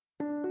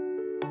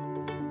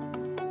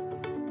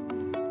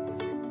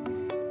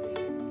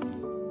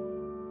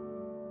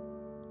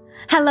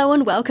Hello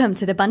and welcome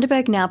to the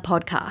Bundaberg Now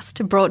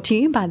podcast, brought to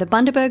you by the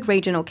Bundaberg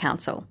Regional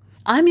Council.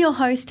 I'm your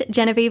host,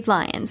 Genevieve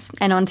Lyons,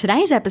 and on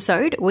today's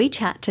episode, we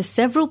chat to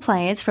several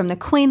players from the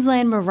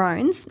Queensland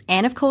Maroons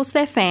and, of course,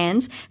 their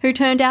fans, who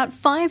turned out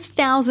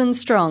 5,000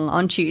 strong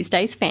on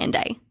Tuesday's Fan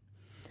Day.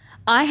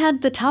 I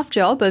had the tough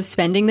job of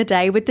spending the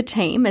day with the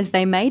team as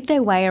they made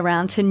their way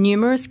around to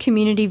numerous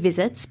community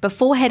visits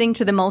before heading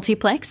to the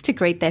multiplex to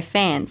greet their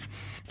fans.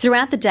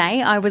 Throughout the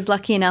day, I was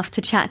lucky enough to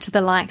chat to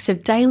the likes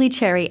of Daly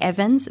Cherry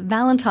Evans,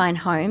 Valentine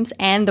Holmes,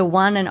 and the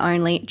one and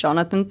only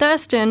Jonathan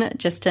Thurston,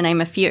 just to name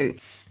a few.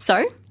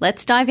 So,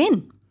 let's dive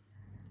in.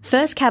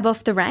 First cab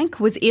off the rank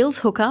was Eels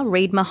hooker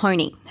Reid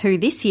Mahoney, who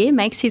this year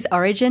makes his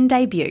Origin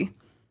debut.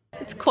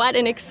 It's quite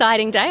an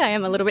exciting day. I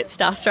am a little bit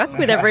starstruck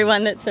with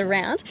everyone that's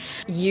around.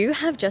 You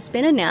have just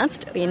been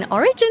announced in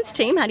Origin's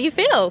team. How do you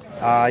feel?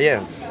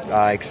 Yeah, it's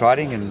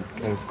exciting and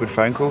it was a good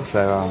phone call.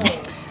 So,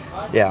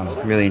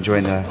 I'm really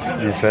enjoying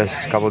the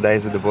first couple of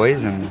days with the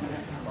boys and,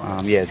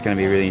 it's going to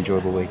be a really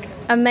enjoyable week.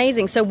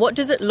 Amazing. So what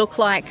does it look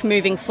like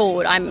moving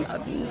forward? I'm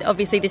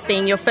obviously this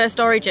being your first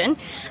Origin,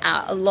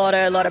 a lot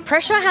of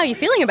pressure. How are you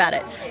feeling about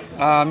it?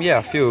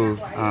 I feel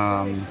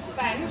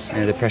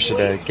the pressure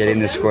to get in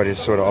the squad is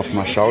sort of off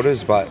my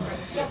shoulders, but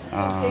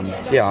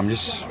I'm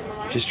just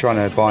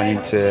trying to buy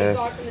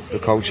into the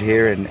culture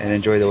here and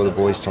enjoy all the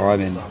boys'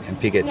 time and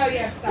pick at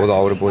all the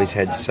older boys'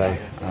 heads. So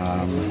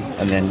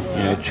and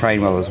then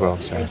train well as well.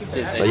 So,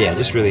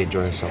 just really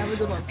enjoy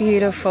yourself.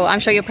 Beautiful. I'm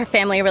sure your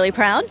family are really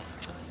proud.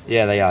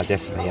 Yeah, they are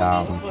definitely.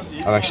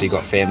 I've actually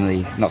got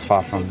family not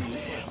far from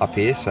up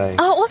here, so.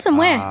 Oh, awesome!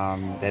 Where?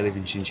 They live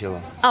in Chinchilla.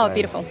 Oh, so,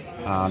 beautiful.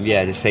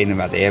 Just seen them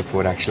at the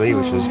airport actually,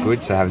 which was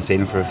good. So I haven't seen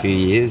them for a few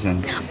years,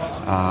 and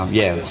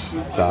it's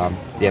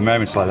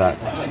moments like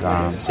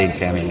that, seeing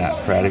family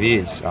that proud of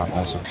you is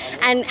awesome.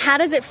 And how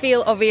does it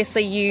feel?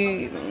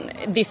 Obviously,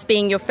 this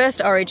being your first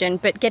Origin,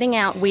 but getting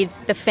out with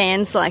the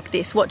fans like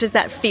this, what does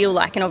that feel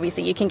like? And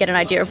obviously, you can get an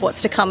idea of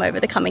what's to come over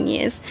the coming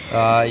years.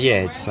 I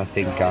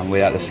think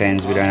without the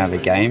fans, we don't have a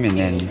game, and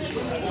then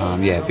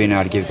being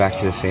able to give back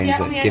to the fans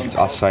that give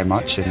us so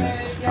much,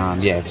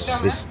 and it's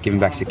just giving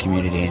back to the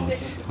community and.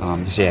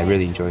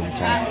 Really enjoying the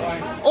time.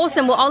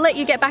 Awesome. Well, I'll let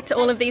you get back to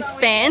all of these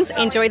fans.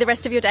 Enjoy the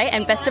rest of your day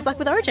and best of luck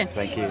with Origin.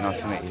 Thank you.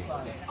 Nice to meet you.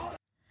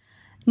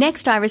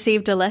 Next, I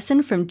received a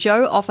lesson from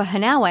Joe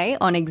Ofahanawe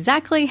on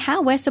exactly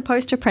how we're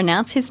supposed to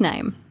pronounce his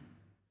name.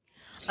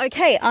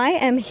 Okay, I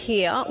am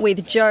here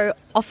with Joe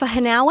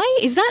Ofahanawe.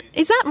 Is that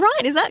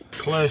right? Is that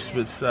close?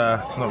 But it's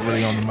not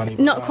really on the money.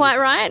 Not quite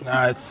right.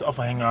 No, it's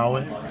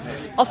Ofahanawe.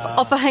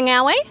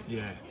 Ofahanawe?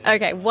 Yeah.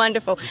 Okay,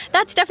 wonderful.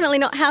 That's definitely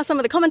not how some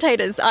of the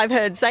commentators I've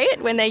heard say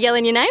it when they're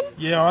yelling your name.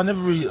 Yeah, I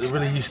never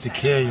really used to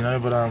care,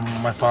 but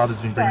my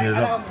father's been bringing it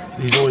up.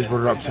 He's always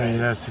brought it up to me,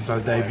 since I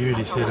debuted.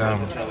 He said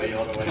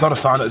it's not a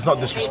sign, it's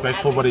not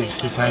disrespectful, but he's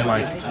saying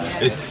like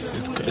it's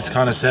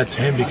kind of sad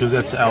to him because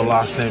that's our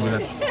last name, and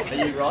that's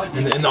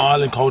in the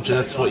island culture.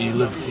 That's what you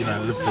live for, your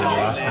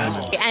last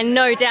name. And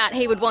no doubt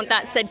he would want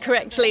that said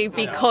correctly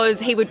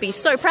because he would be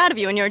so proud of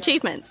you and your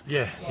achievements.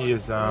 Yeah, he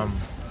is.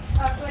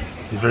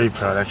 He's very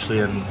proud actually,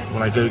 and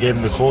when I gave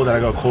him the call that I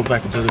got called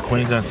back into the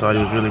Queensland side,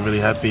 he was really, really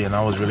happy, and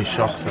I was really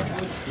shocked. So.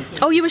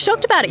 Oh, you were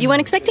shocked about it? You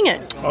weren't expecting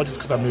it? Oh, just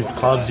because I moved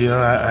clubs,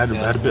 I had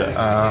a bit,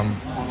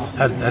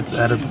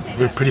 had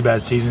a pretty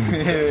bad season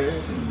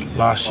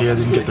last year. I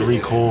didn't get the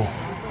recall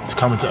to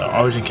come into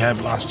Origin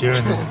camp last year,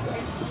 and then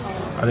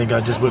I think I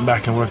just went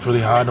back and worked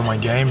really hard on my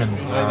game and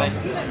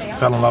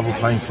fell in love with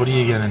playing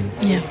footy again.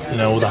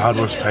 And all the hard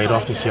work's paid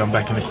off this year. I'm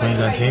back in the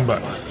Queensland team,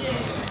 but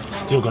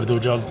still got to do a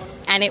job.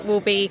 And it will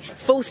be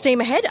full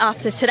steam ahead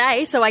after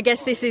today, so I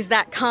guess this is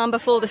that calm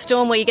before the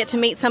storm where you get to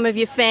meet some of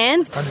your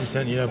fans.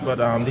 100%,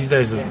 but these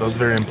days are those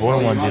very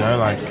important ones,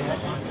 like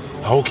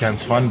the whole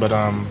camp's fun, but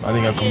I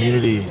think our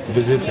community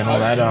visits and all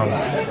that,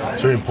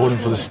 it's very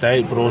important for the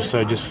state, but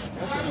also just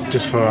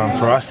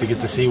for us to get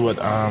to see what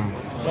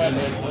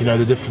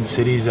the different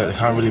cities that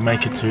can't really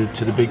make it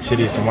to the big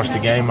cities and watch the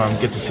game,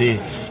 get to see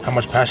how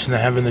much passion they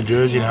have in the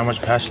jersey and how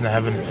much passion they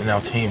have in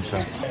our team.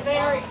 So.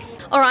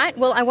 All right,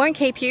 well, I won't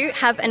keep you.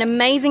 Have an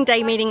amazing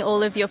day meeting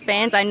all of your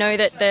fans. I know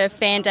that the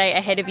fan day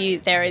ahead of you,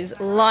 there is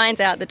lines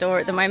out the door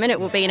at the moment. It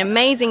will be an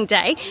amazing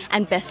day,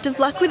 and best of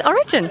luck with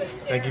Origin.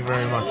 Thank you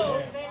very much.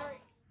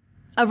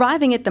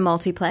 Arriving at the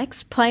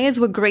multiplex, players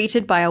were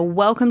greeted by a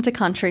welcome to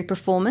country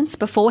performance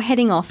before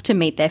heading off to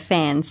meet their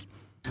fans.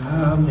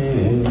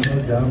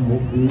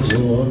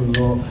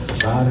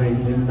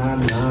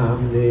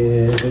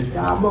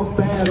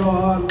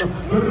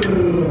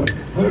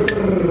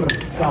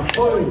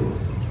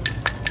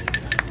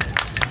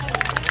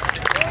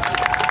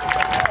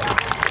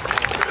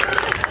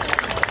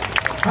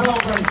 Hello,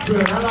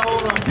 Vancouver. Hello, all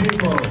the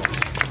people.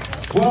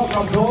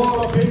 Welcome to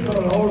all the people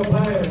and all the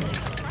players.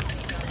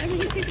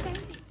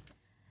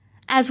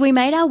 As we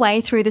made our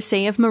way through the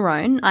Sea of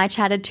Maroon, I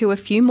chatted to a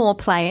few more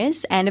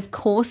players and, of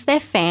course, their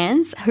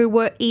fans who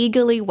were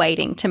eagerly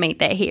waiting to meet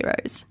their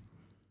heroes.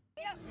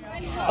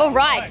 All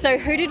right, so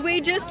who did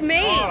we just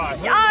meet?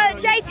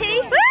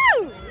 JT.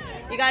 Woo!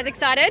 You guys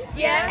excited?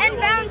 Yeah. And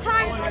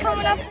Valentine's is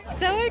coming up.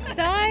 So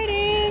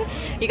exciting.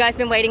 You guys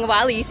been waiting a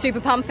while. Are you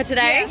super pumped for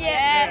today?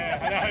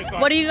 Yes.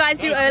 What did you guys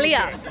do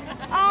earlier?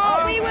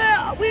 We were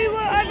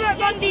over at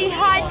Bundy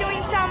High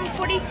doing some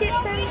footy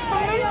tips from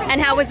them.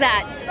 And how was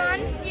that? Fun,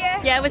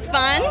 yeah. Yeah, it was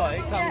fun?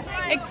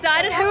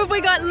 Excited? Who have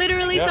we got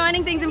literally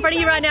signing things in front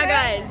of you right now,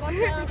 guys?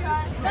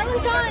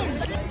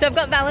 Valentine. So I've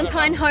got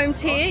Valentine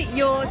Holmes here.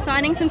 You're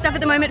signing some stuff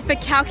at the moment for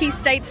Kalki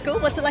State School.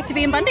 What's it like to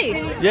be in Bundy?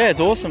 Yeah, it's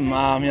awesome.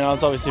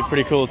 It's obviously a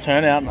pretty cool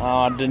turnout.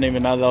 I didn't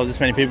even know there was this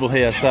many people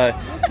here. So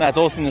it's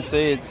awesome to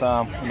see. It's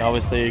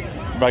obviously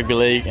rugby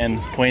league and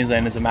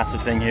Queensland is a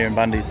massive thing here in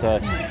Bundy. So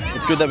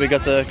it's good that we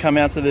got to come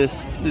out to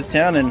this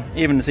town, and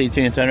even to see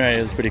Tina Turner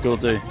is pretty cool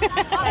too.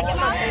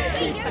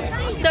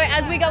 So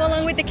as we go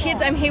along with the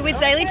kids, I'm here with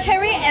Daly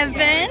Cherry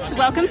Evans.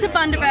 Welcome to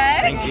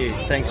Bundaberg. Thank you.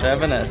 Thanks for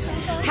having us.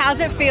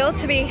 How's it feel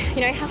to be,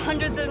 have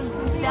hundreds and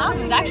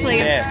thousands actually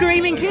of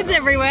screaming kids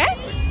everywhere?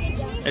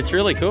 It's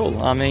really cool.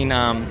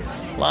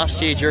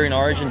 Last year during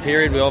Origin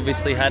period, we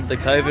obviously had the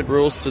COVID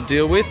rules to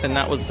deal with, and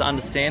that was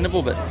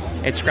understandable, but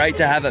it's great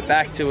to have it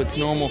back to its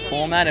normal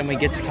format, and we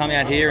get to come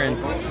out here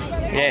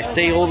and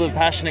see all the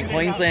passionate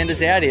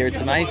Queenslanders out here.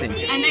 It's amazing.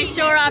 And they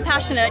sure are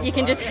passionate. You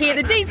can just hear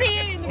the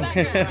DC in the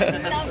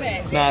background. Love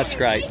it. No, it's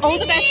great. All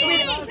the best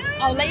with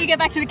it. I'll let you get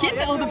back to the kids.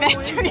 All the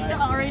best with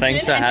Origin.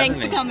 Thanks for having me. Thanks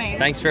for coming.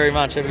 Thanks very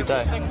much. Every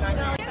day.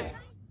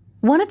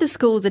 One of the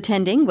schools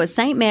attending was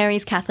St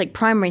Mary's Catholic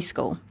Primary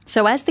School.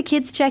 So as the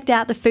kids checked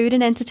out the food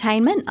and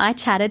entertainment, I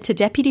chatted to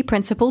Deputy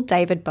Principal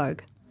David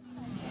Bogue.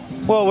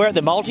 Well, we're at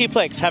the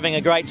multiplex having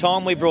a great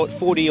time. We brought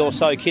 40 or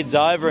so kids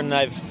over, and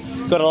they've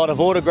got a lot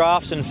of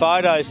autographs and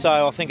photos,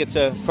 so I think it's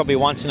a probably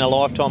once in a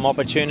lifetime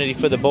opportunity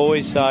for the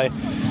boys. So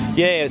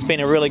yeah, it's been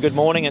a really good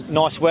morning and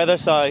nice weather,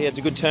 so it's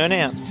a good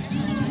turnout.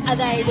 Were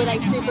they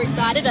super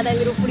excited? Are they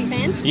little footy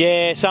fans?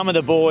 Yeah, some of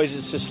the boys,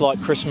 it's just like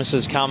Christmas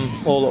has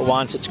come all at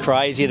once. It's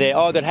crazy there.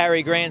 I got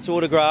Harry Grant's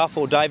autograph,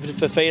 or David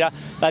Fafita.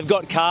 They've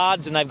got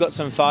cards and they've got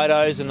some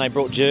photos, and they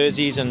brought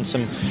jerseys and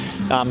some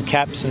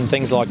caps and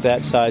things like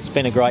that. So it's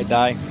been a great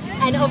day.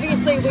 And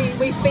obviously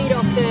we feed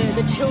off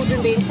the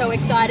children being so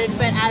excited,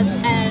 but as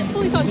a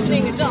fully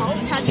functioning adult,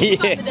 how did you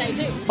find the day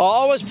too?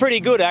 I was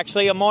pretty good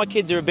actually. My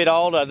kids are a bit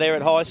older, they're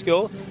at high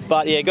school,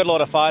 but yeah, got a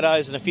lot of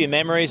photos and a few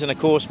memories, and of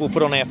course we'll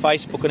put on our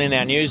Facebook and in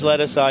our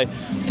newsletter, so I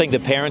think the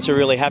parents are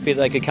really happy that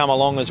they could come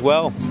along as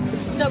well.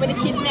 So were the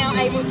kids now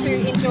able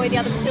to enjoy the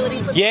other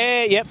facilities?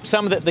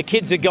 Some of the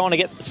kids are going to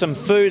get some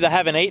food they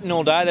haven't eaten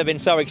all day. They've been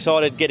so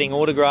excited getting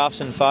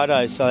autographs and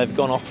photos, so they've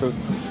gone off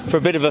for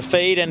a bit of a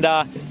feed, and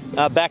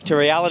back to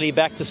reality,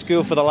 back to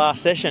school for the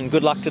last session.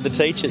 Good luck to the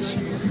teachers.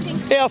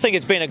 Yeah, I think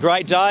it's been a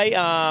great day.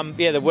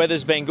 The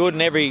weather's been good,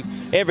 and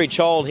every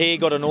child here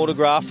got an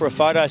autograph for a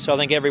photo, so I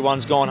think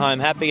everyone's gone home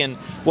happy, and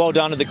well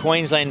done to the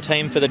Queensland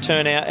team for the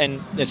turnout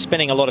and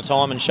spending a lot of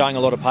time and showing a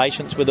lot of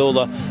patience with all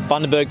the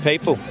Bundaberg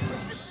people.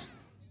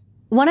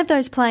 One of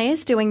those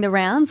players doing the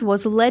rounds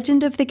was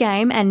legend of the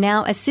game and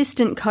now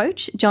assistant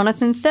coach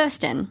Jonathan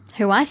Thurston,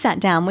 who I sat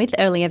down with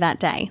earlier that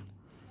day.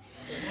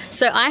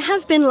 So I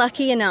have been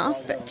lucky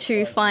enough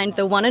to find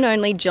the one and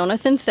only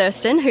Jonathan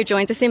Thurston, who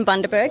joins us in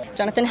Bundaberg.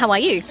 Jonathan, how are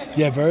you?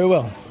 Yeah, very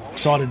well.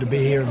 Excited to be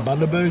here in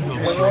Bundaberg.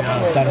 Obviously,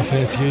 I've done a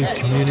fair few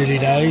community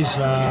days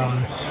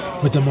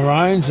with the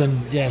Maroons,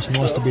 and yeah, it's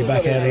nice to be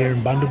back out here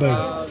in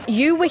Bundaberg.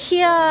 You were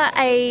here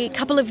a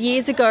couple of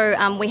years ago.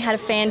 We had a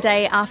fan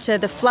day after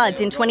the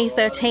floods in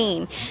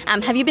 2013.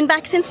 Have you been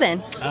back since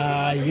then?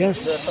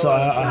 Yes,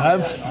 I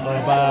have.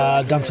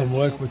 I've done some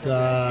work with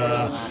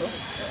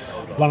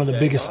one of the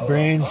biggest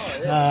brands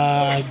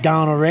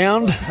going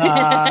around,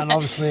 and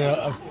obviously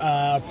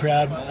a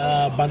proud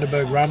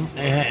Bundaberg Rum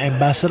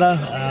ambassador,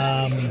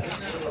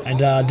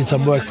 and did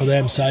some work for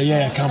them. So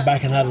yeah, I come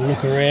back and had a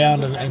look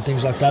around and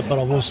things like that, but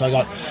I've also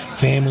got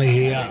family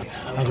here,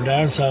 Uncle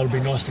Darren, so it'll be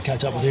nice to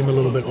catch up with him a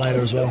little bit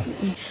later as well.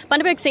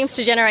 Bundaberg seems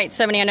to generate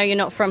so many. I know you're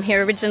not from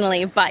here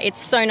originally, but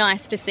it's so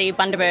nice to see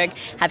Bundaberg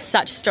have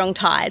such strong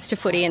ties to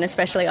footy, and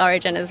especially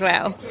Origin as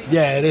well.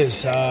 Yeah, it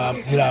is.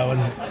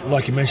 And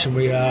like you mentioned,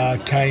 we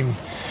came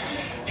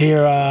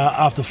here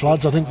after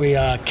floods. I think we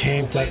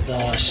camped at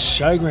the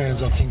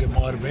showgrounds, I think it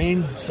might have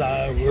been.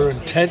 So we were in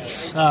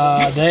tents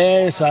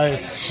there. So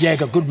yeah,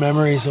 got good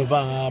memories of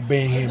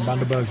being here in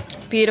Bundaberg.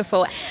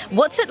 Beautiful.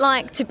 What's it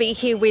like to be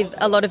here with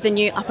a lot of the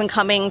new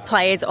up-and-coming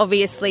players?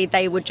 Obviously,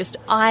 they would just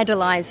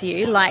idolise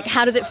you. Like,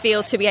 how does it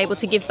feel to be able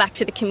to give back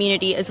to the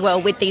community as well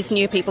with these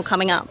new people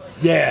coming up?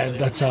 Yeah,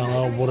 that's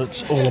what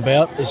it's all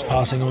about, is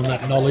passing on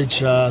that knowledge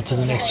to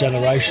the next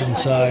generation.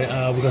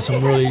 So we've got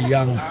some really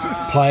young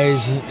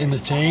players in the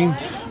team,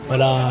 but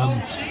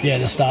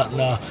they're starting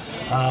to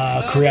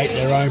create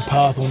their own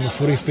path on the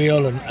footy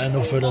field and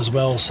off it as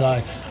well.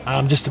 So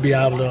just to be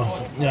able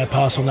to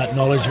pass on that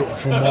knowledge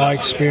from my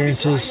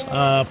experiences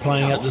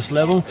playing at this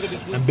level,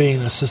 and being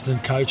an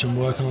assistant coach and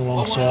working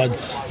alongside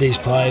these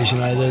players,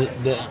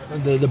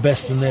 they're the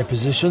best in their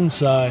position.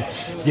 So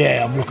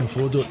yeah, I'm looking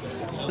forward to it.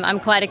 I'm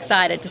quite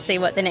excited to see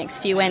what the next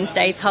few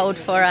Wednesdays hold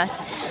for us.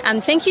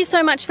 Thank you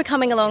so much for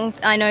coming along.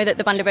 I know that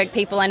the Bundaberg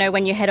people, I know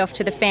when you head off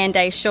to the fan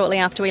day shortly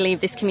after we leave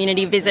this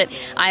community visit,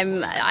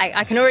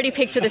 I can already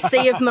picture the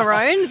sea of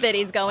maroon that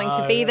is going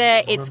to be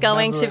there. It's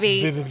going to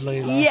be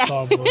vividly last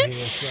time we were here,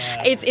 so.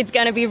 It's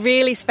going to be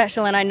really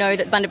special, and I know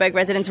that Bundaberg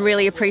residents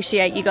really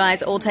appreciate you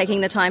guys all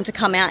taking the time to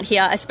come out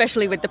here,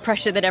 especially with the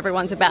pressure that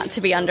everyone's about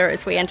to be under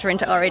as we enter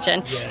into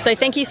Origin. Yes. So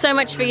thank you so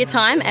much for your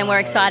time, and we're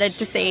excited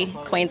to see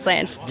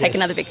Queensland take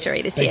another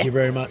victory this year. Thank you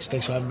very much.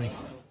 Thanks for having me.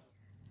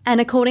 And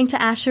according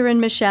to Asher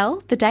and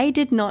Michelle, the day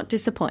did not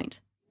disappoint.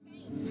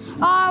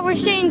 We've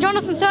seen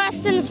Jonathan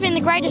Thurston. It's been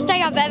the greatest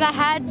day I've ever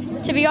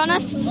had, to be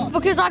honest,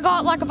 because I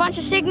got like a bunch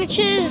of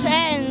signatures,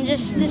 and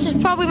this is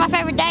probably my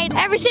favourite day.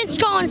 Everything's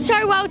gone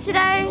so well today.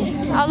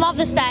 I love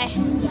this day.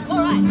 All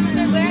right,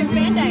 so we're at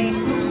fan day.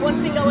 What's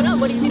been going on?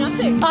 What have you been up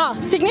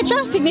to?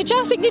 Signature.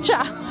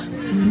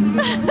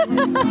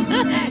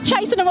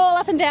 Chasing them all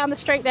up and down the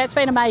street there. It's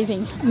been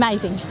amazing.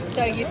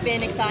 So you've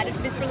been excited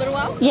for this for a little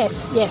while?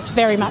 Yes,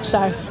 very much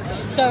so.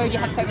 So do you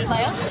have a favourite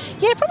player?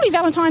 Yeah, probably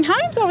Valentine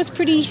Holmes. I was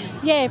pretty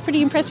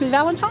impressed with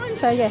Valentine,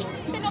 so yeah.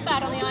 They're not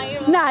bad on the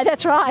eye. No,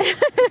 that's right.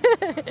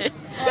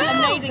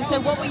 Amazing. So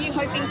what were you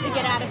hoping to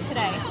get out of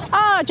today?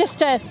 Just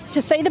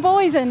to see the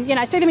boys and,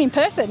 see them in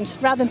person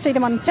rather than see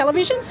them on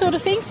television sort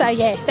of thing. So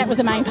yeah, that was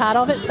the main part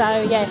of it.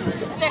 So yeah.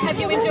 So have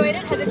you enjoyed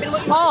it? Has it been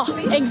what you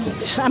wanted to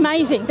be?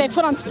 Amazing. They've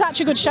put on such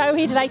a good show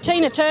here today.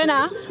 Tina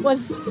Turner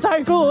was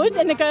so good,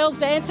 and the girls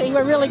dancing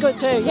were really good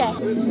too, yeah.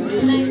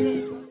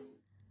 Amazing.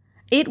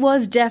 It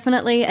was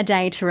definitely a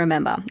day to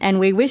remember, and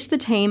we wish the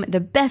team the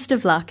best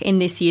of luck in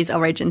this year's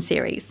Origin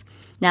series.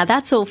 Now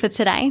that's all for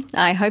today.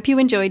 I hope you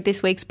enjoyed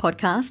this week's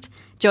podcast.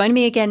 Join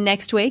me again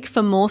next week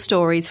for more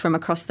stories from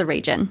across the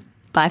region.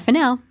 Bye for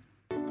now.